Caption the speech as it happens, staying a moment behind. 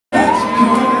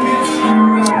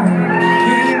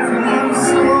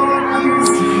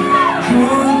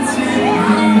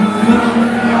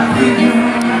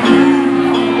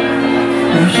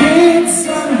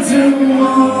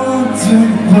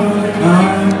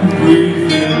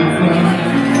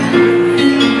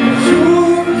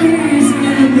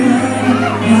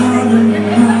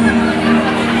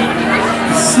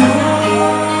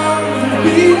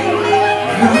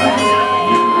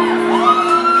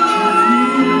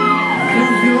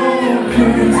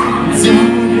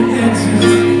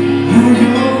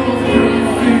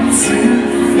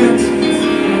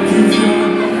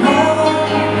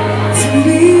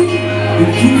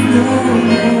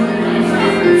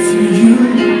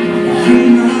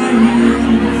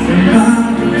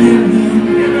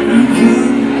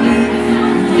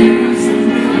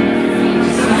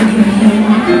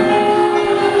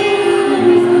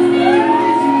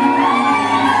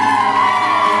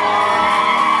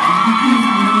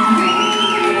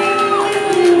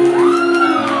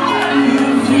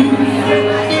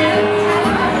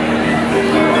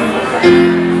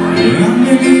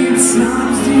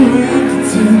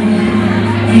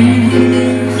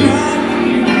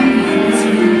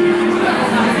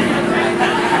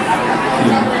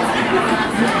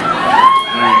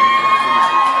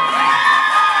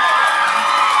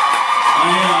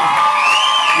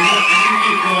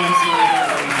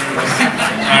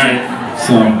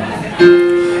So I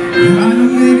know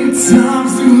many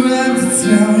times to have to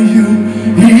tell you,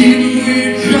 even when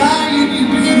you're crying, you're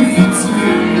beautiful too.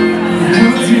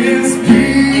 You're just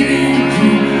beating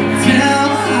you down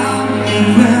how you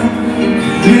felt.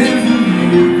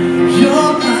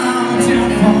 You're my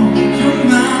downfall, you're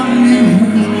my new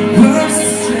worst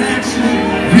distraction.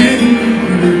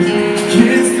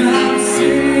 Can't stop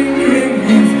singing,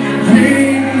 it's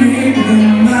ringing in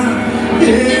my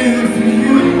head for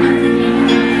you.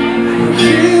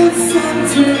 It's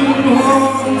something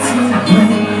wrong to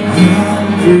know I'm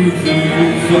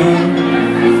breathing fine.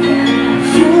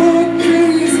 You're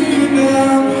crazy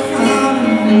now, I'm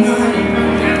not.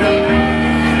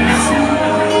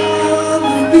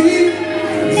 Somebody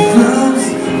loves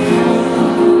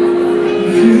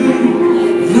you,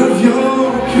 love your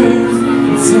curves,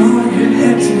 it's on your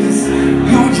edges,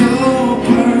 all your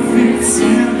perfect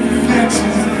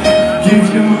imperfections. Give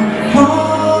your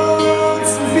heart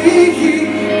to me,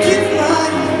 give my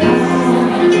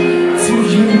heart to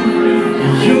you.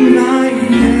 You're my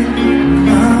end,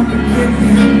 my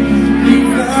beginning,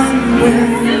 even when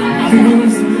you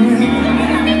lose the way.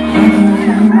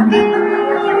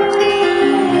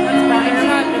 You're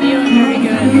not videoing very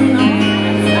good.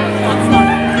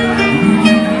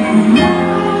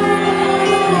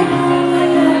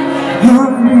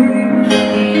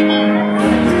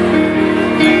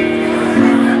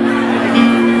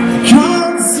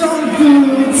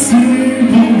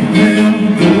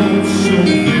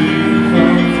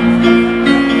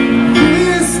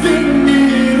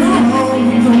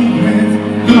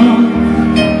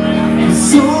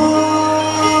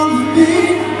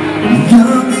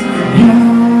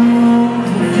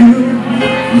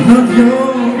 Love your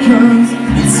curves,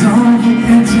 it's on your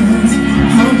edges,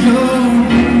 all your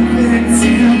perfect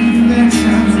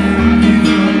imperfections. Give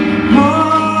your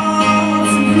heart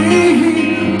to me,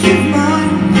 give my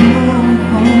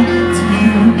heart to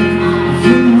you.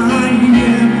 You're my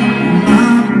end,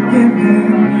 my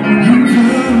beginning,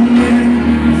 even when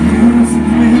you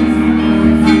submit.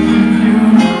 I give you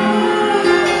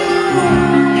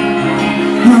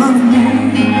love me.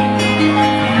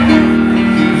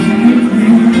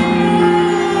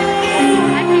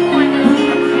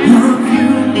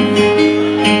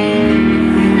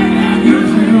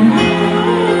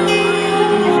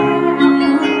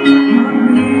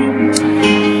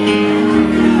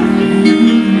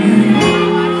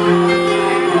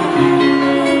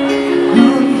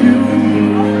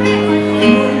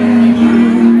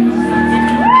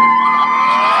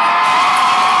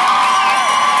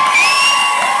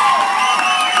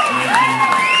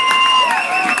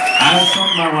 I have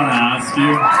something I want to ask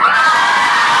you.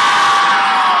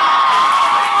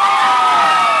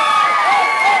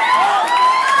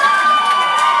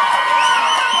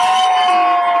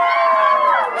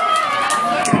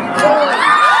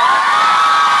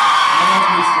 I love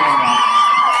you so much.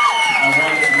 I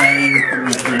wanted to marry you from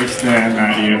the first day I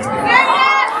met you.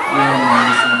 You're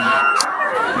amazing.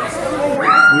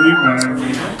 Will you marry me?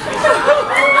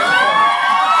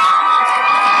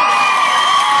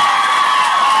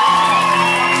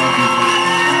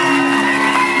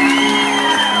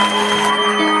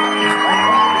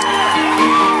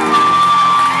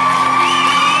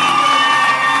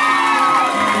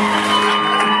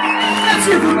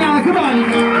 Come on.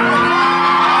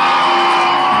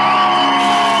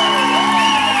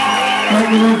 Right,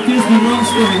 we're at Disney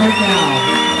Monster right now.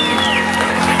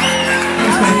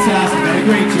 That's fantastic, man.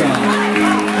 Great job.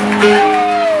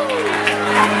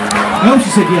 I hope she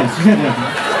said yes. She said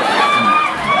that.